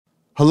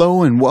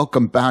Hello and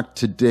welcome back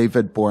to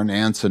David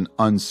Bornanson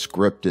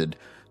Unscripted.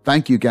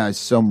 Thank you guys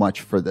so much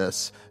for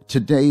this.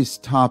 Today's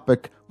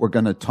topic, we're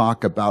going to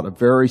talk about a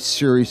very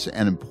serious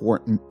and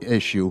important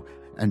issue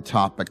and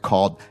topic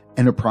called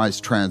enterprise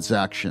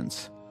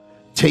transactions.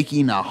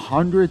 Taking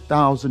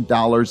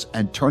 $100,000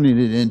 and turning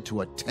it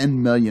into a $10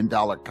 million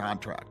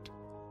contract.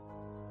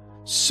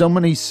 So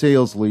many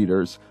sales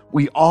leaders,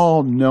 we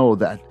all know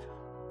that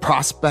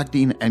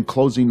prospecting and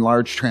closing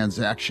large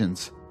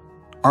transactions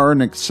are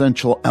an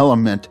essential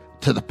element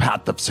to the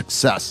path of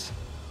success.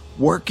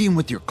 Working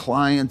with your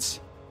clients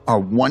are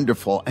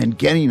wonderful, and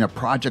getting a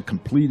project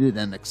completed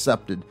and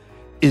accepted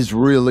is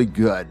really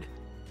good.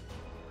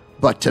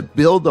 But to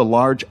build a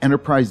large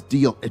enterprise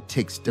deal, it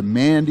takes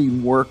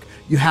demanding work.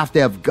 You have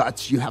to have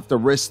guts, you have to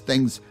risk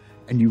things,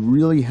 and you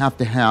really have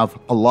to have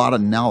a lot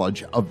of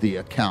knowledge of the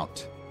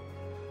account.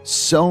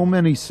 So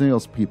many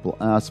salespeople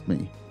ask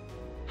me,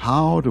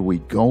 how do we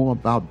go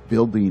about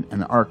building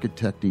and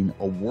architecting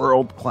a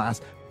world-class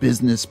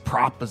business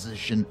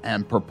proposition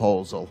and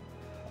proposal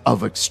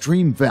of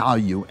extreme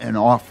value and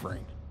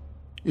offering?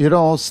 It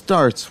all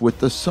starts with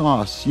the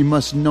sauce. You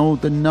must know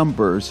the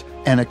numbers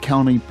and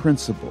accounting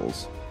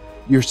principles.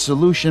 Your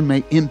solution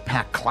may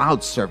impact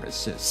cloud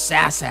services,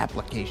 SaaS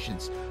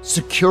applications,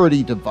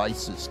 security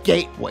devices,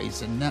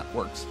 gateways and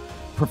networks,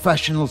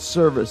 professional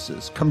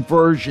services,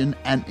 conversion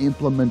and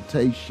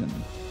implementation.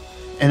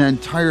 An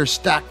entire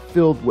stack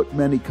filled with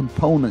many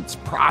components,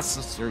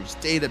 processors,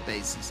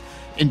 databases,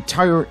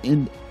 entire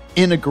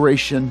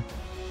integration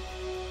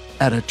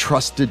at a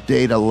trusted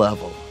data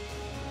level.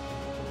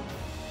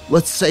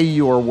 Let's say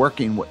you are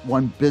working with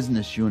one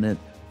business unit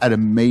at a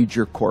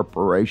major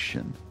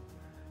corporation,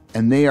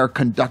 and they are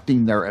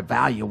conducting their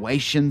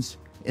evaluations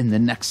in the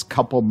next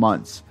couple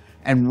months.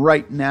 And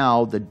right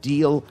now, the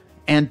deal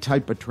and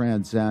type of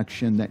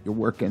transaction that you're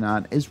working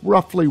on is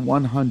roughly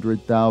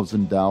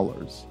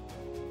 $100,000.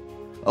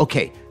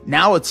 Okay,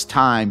 now it's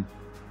time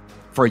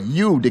for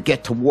you to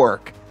get to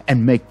work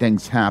and make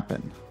things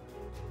happen.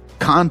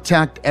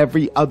 Contact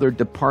every other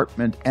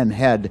department and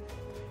head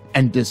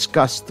and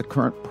discuss the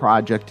current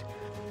project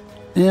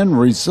and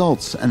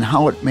results and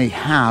how it may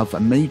have a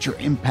major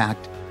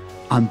impact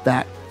on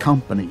that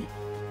company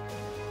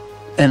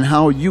and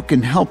how you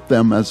can help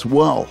them as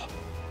well.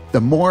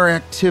 The more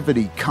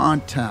activity,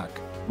 contact,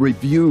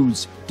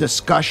 reviews,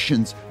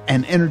 discussions,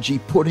 and energy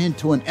put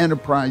into an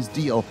enterprise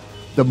deal,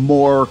 the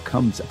more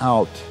comes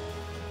out.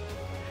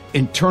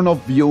 Internal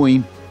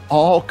viewing,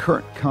 all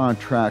current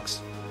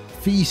contracts,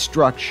 fee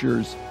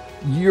structures,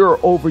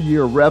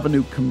 year-over-year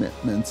revenue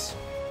commitments,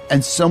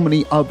 and so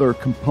many other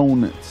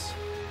components.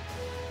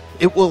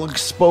 It will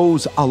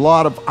expose a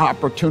lot of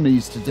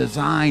opportunities to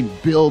design,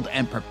 build,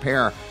 and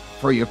prepare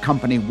for your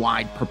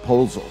company-wide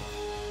proposal.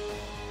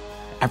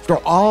 After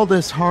all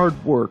this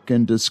hard work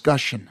and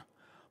discussion,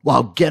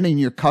 while getting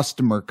your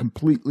customer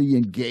completely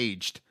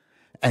engaged,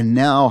 and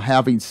now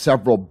having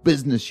several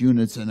business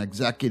units and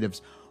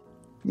executives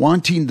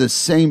wanting the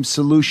same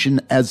solution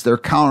as their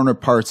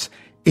counterparts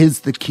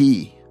is the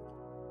key.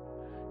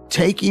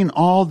 Taking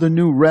all the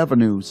new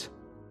revenues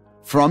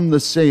from the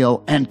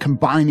sale and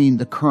combining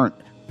the current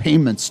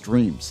payment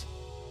streams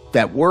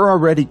that were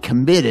already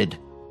committed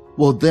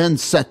will then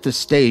set the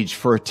stage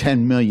for a $10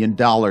 million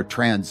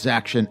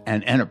transaction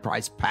and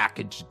enterprise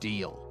package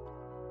deal.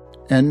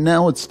 And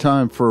now it's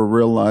time for a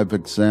real live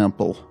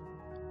example.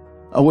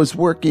 I was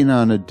working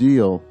on a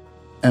deal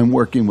and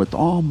working with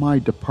all my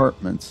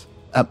departments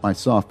at my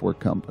software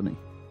company.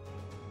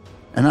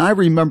 And I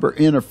remember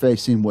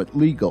interfacing with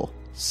legal,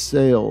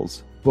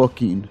 sales,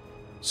 booking,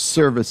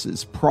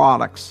 services,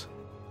 products,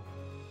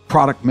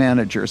 product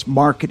managers,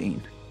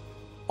 marketing,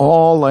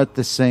 all at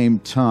the same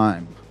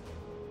time.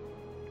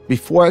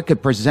 Before I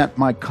could present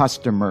my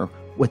customer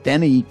with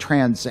any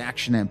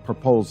transaction and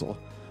proposal,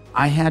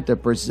 I had to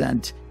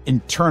present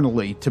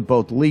internally to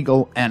both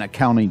legal and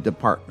accounting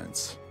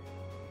departments.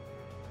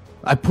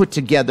 I put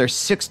together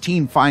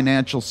 16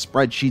 financial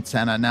spreadsheets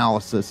and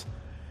analysis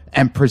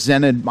and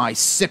presented my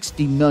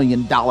 $60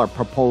 million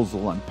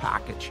proposal and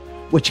package,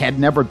 which had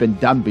never been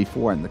done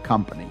before in the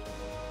company.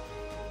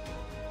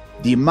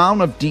 The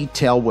amount of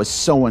detail was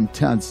so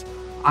intense,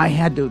 I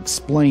had to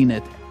explain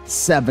it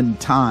 7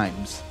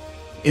 times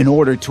in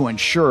order to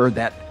ensure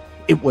that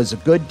it was a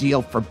good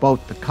deal for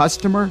both the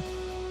customer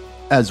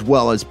as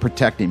well as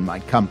protecting my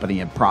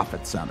company and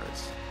profit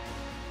centers.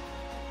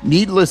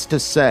 Needless to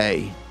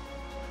say,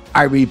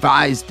 I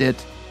revised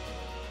it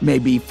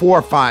maybe 4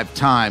 or 5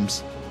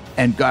 times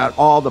and got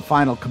all the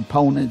final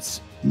components,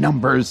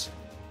 numbers,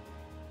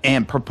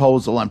 and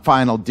proposal and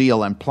final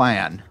deal and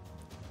plan.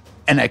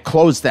 And I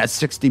closed that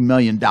 $60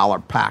 million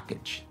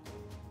package.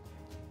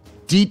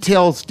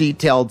 Details,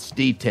 details,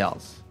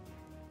 details.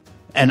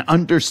 And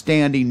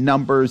understanding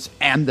numbers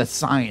and the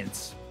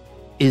science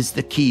is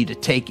the key to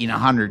taking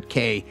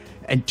 $100K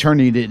and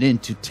turning it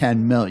into $10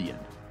 million.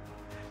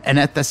 And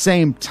at the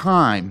same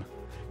time,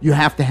 you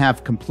have to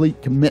have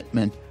complete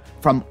commitment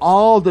from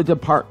all the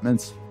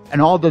departments and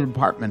all the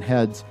department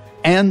heads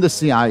and the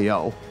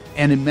CIO,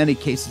 and in many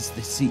cases,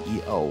 the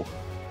CEO.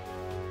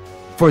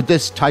 for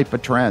this type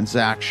of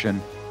transaction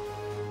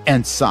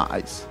and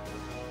size.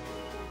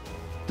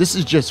 This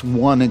is just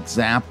one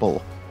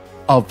example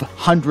of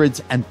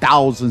hundreds and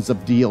thousands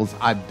of deals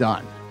I've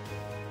done.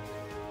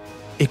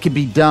 It can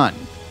be done.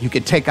 You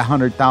can take a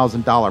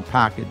 $100,000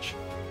 package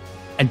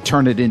and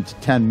turn it into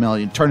 10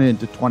 million, turn it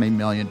into 20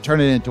 million,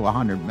 turn it into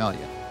 100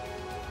 million.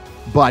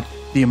 But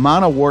the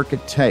amount of work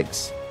it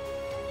takes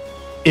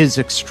is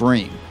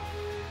extreme,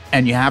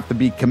 and you have to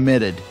be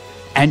committed,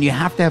 and you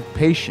have to have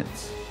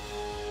patience.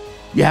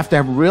 You have to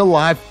have real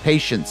life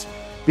patience,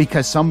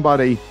 because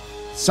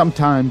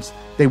sometimes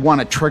they want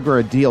to trigger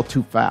a deal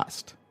too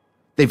fast.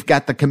 They've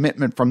got the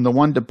commitment from the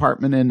one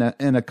department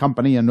in a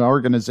company, an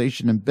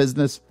organization, in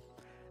business,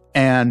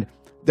 and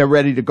they're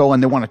ready to go,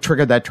 and they want to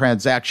trigger that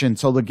transaction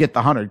so they'll get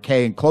the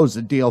 $100K and close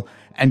the deal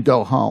and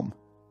go home.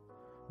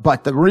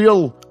 But the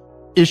real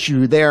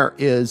issue there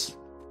is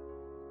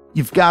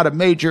you've got a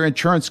major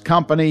insurance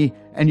company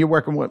and you're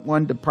working with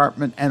one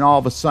department, and all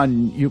of a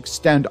sudden you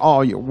extend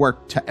all your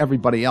work to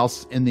everybody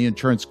else in the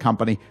insurance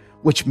company,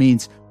 which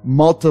means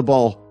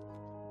multiple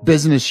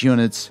business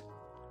units,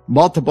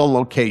 multiple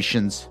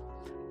locations,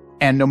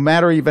 and no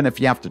matter even if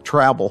you have to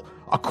travel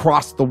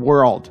across the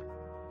world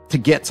to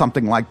get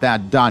something like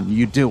that done,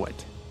 you do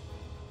it.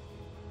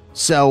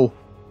 So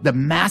the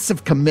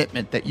massive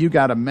commitment that you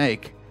got to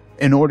make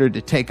in order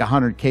to take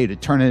 $100K to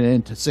turn it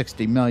into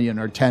 60 million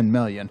or 10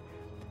 million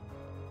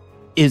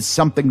is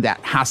something that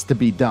has to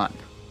be done.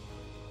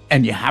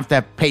 And you have to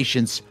have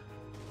patience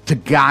to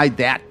guide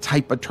that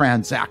type of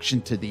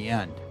transaction to the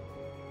end.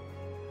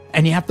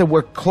 And you have to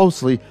work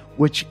closely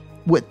with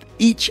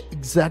each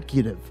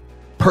executive,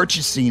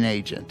 purchasing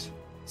agent,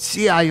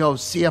 CIO,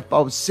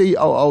 CFO,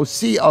 COO,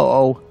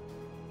 COO,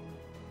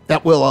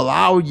 that will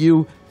allow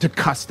you to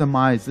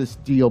customize this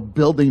deal,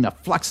 building a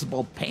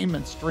flexible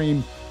payment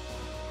stream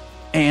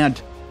and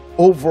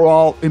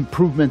overall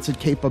improvements and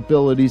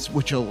capabilities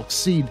which will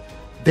exceed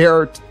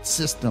their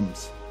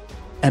systems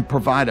and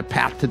provide a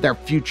path to their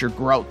future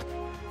growth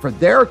for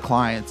their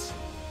clients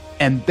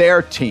and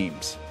their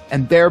teams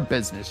and their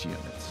business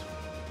units.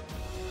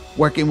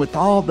 Working with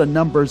all the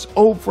numbers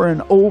over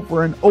and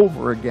over and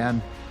over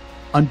again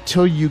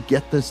until you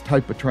get this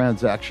type of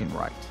transaction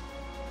right.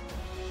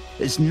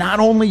 It's not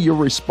only your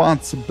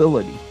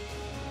responsibility,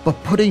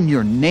 but putting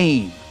your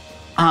name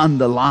on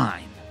the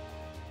line.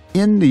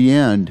 In the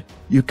end,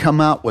 you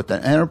come out with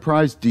an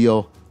enterprise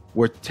deal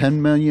worth $10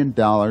 million,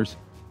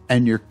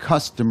 and your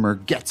customer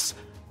gets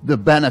the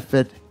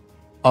benefit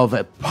of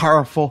a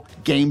powerful,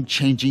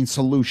 game-changing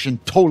solution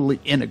totally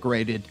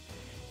integrated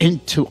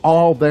into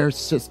all their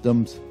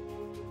systems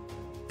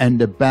and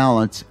the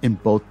balance in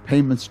both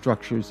payment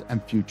structures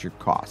and future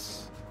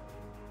costs.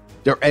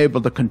 They're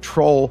able to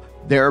control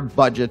their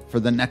budget for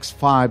the next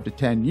 5 to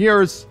 10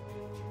 years.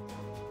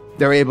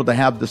 They're able to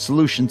have the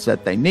solutions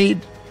that they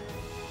need.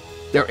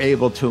 They're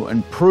able to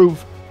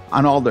improve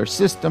on all their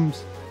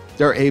systems.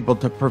 They're able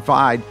to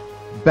provide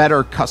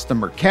better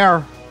customer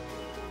care,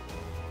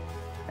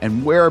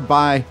 and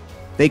whereby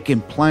they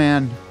can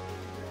plan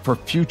for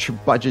future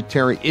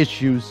budgetary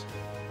issues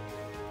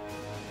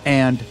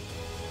and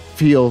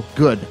feel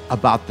good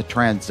about the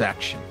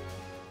transaction.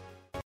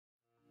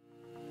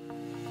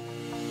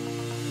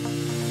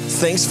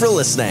 Thanks for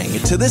listening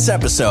to this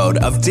episode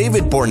of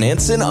David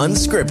Bornanson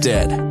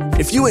Unscripted.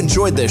 If you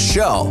enjoyed this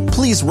show,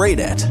 please rate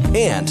it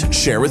and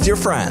share with your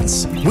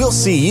friends. We'll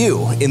see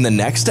you in the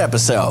next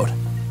episode.